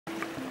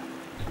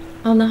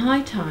On the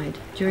high tide,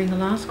 during the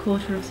last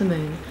quarter of the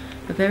moon,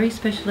 a very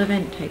special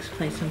event takes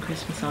place on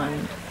Christmas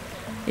Island.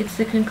 It's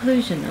the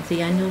conclusion of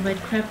the annual red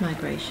crab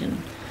migration,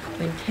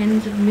 when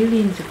tens of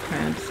millions of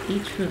crabs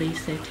each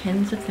release their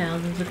tens of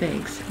thousands of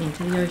eggs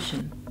into the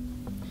ocean.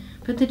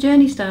 But the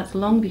journey starts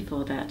long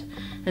before that,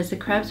 as the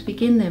crabs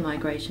begin their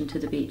migration to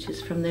the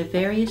beaches from their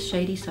various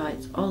shady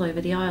sites all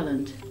over the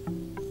island.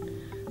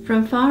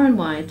 From far and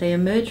wide they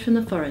emerge from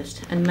the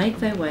forest and make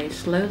their way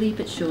slowly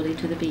but surely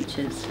to the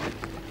beaches.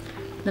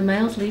 The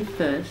males leave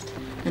first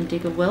and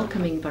dig a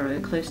welcoming burrow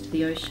close to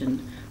the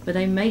ocean, where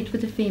they mate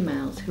with the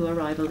females, who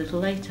arrive a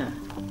little later.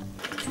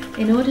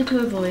 In order to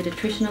avoid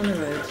attrition on the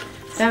roads,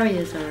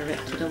 barriers are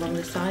erected along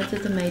the sides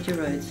of the major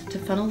roads to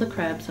funnel the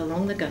crabs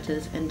along the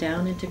gutters and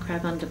down into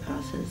crab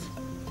underpasses.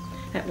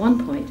 At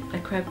one point, a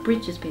crab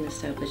bridge has been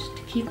established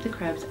to keep the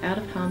crabs out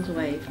of harm's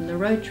way from the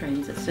road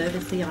trains that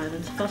service the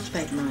island's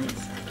phosphate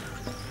mines.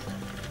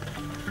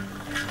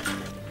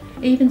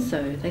 Even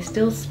so, they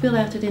still spill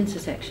out at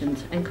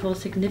intersections and cause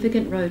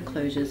significant road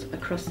closures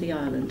across the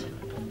island.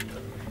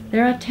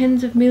 There are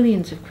tens of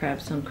millions of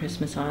crabs on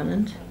Christmas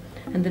Island,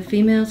 and the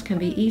females can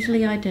be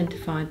easily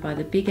identified by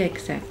the big egg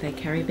sac they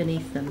carry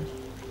beneath them.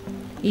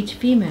 Each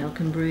female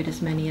can brood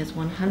as many as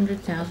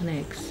 100,000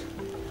 eggs.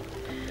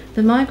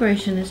 The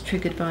migration is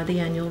triggered by the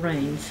annual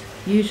rains,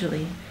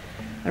 usually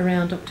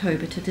around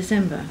October to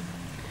December.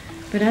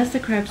 But as the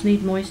crabs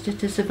need moisture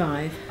to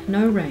survive,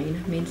 no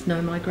rain means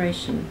no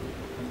migration.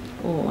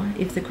 Or,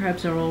 if the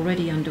crabs are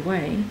already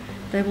underway,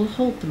 they will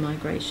halt the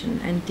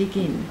migration and dig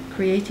in,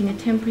 creating a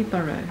temporary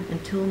burrow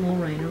until more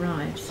rain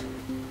arrives.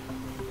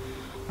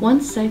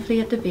 Once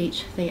safely at the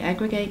beach, they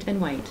aggregate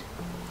and wait.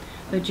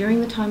 Though during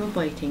the time of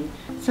waiting,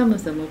 some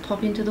of them will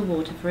pop into the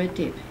water for a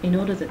dip in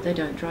order that they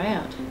don't dry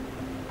out.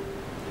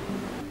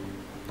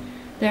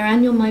 Their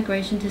annual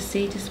migration to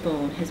sea to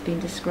spawn has been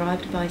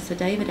described by Sir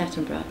David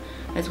Attenborough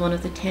as one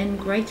of the 10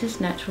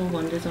 greatest natural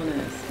wonders on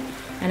Earth.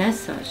 And as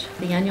such,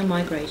 the annual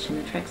migration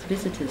attracts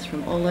visitors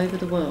from all over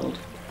the world.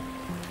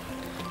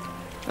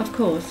 Of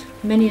course,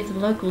 many of the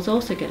locals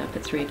also get up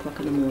at 3 o'clock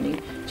in the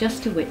morning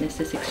just to witness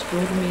this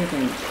extraordinary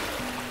event.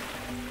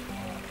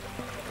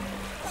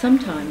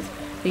 Sometimes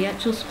the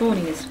actual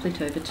spawning is split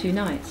over 2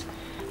 nights,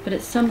 but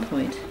at some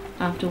point,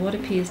 after what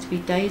appears to be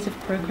days of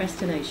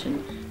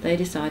procrastination, they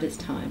decide it's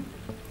time.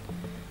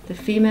 The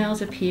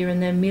females appear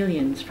in their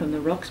millions from the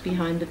rocks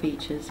behind the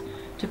beaches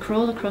to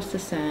crawl across the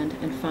sand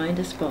and find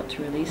a spot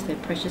to release their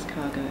precious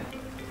cargo.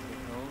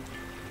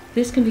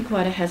 This can be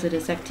quite a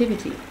hazardous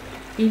activity,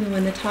 even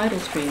when the tidal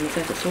stream is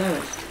at its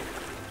lowest.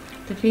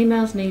 The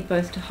females need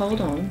both to hold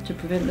on to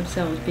prevent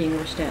themselves being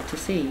washed out to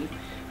sea,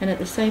 and at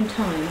the same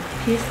time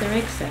pierce their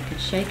egg sac and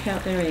shake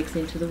out their eggs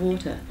into the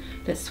water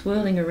that's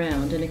swirling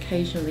around and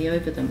occasionally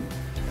over them.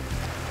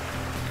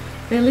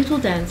 Their little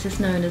dance is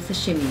known as the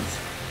shimmies,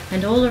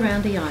 and all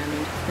around the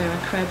island there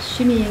are crabs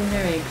shimmying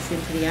their eggs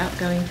into the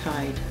outgoing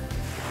tide.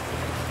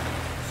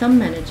 Some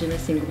manage in a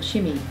single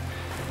shimmy,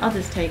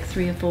 others take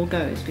 3 or 4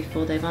 goes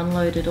before they've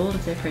unloaded all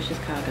of their precious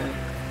cargo.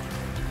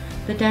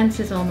 The dance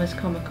is almost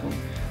comical,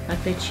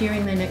 like they're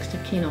cheering their next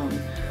of kin on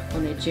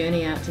their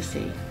journey out to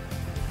sea.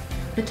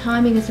 The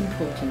timing is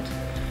important.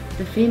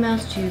 The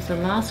females choose the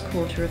last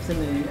quarter of the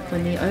moon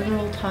when the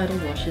overall tidal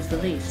wash is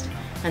the least,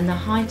 and the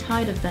high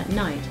tide of that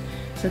night,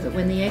 so that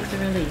when the eggs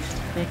are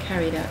released, they're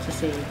carried out to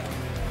sea.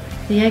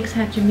 The eggs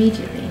hatch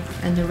immediately,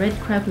 and the red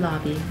crab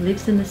larvae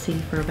lives in the sea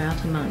for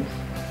about a month.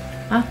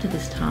 After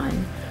this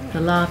time, the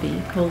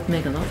larvae, called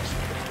megalops,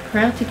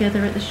 crowd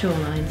together at the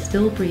shoreline,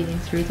 still breathing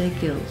through their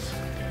gills.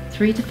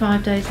 3 to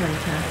 5 days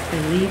later,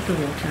 they leave the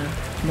water,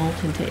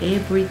 molt into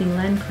air-breathing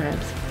land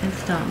crabs, and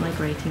start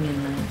migrating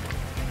inland.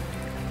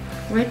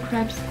 Red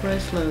crabs grow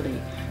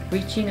slowly,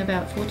 reaching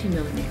about 40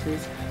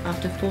 millimeters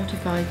after 4 to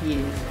 5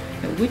 years,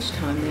 at which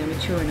time they are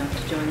mature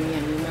enough to join the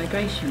annual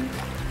migration.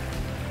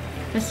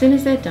 As soon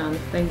as they're done,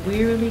 they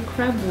wearily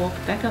crab walk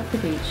back up the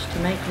beach to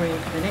make room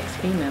for the next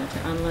female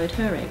to unload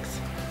her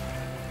eggs.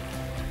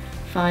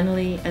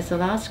 Finally, as the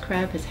last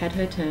crab has had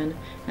her turn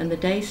and the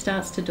day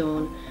starts to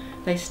dawn,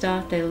 they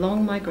start their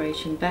long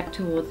migration back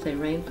towards their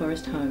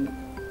rainforest home.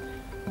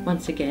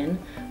 Once again,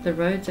 the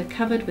roads are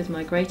covered with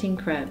migrating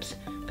crabs,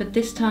 but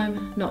this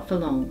time not for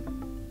long.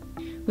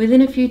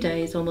 Within a few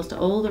days, almost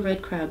all the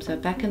red crabs are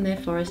back in their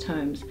forest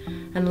homes,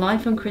 and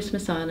life on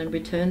Christmas Island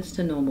returns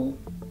to normal.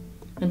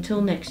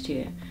 Until next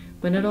year,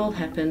 when it all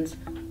happens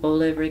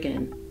all over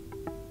again.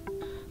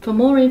 For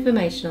more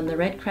information on the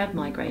red crab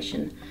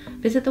migration,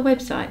 visit the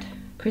website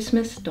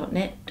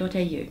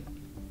christmas.net.au.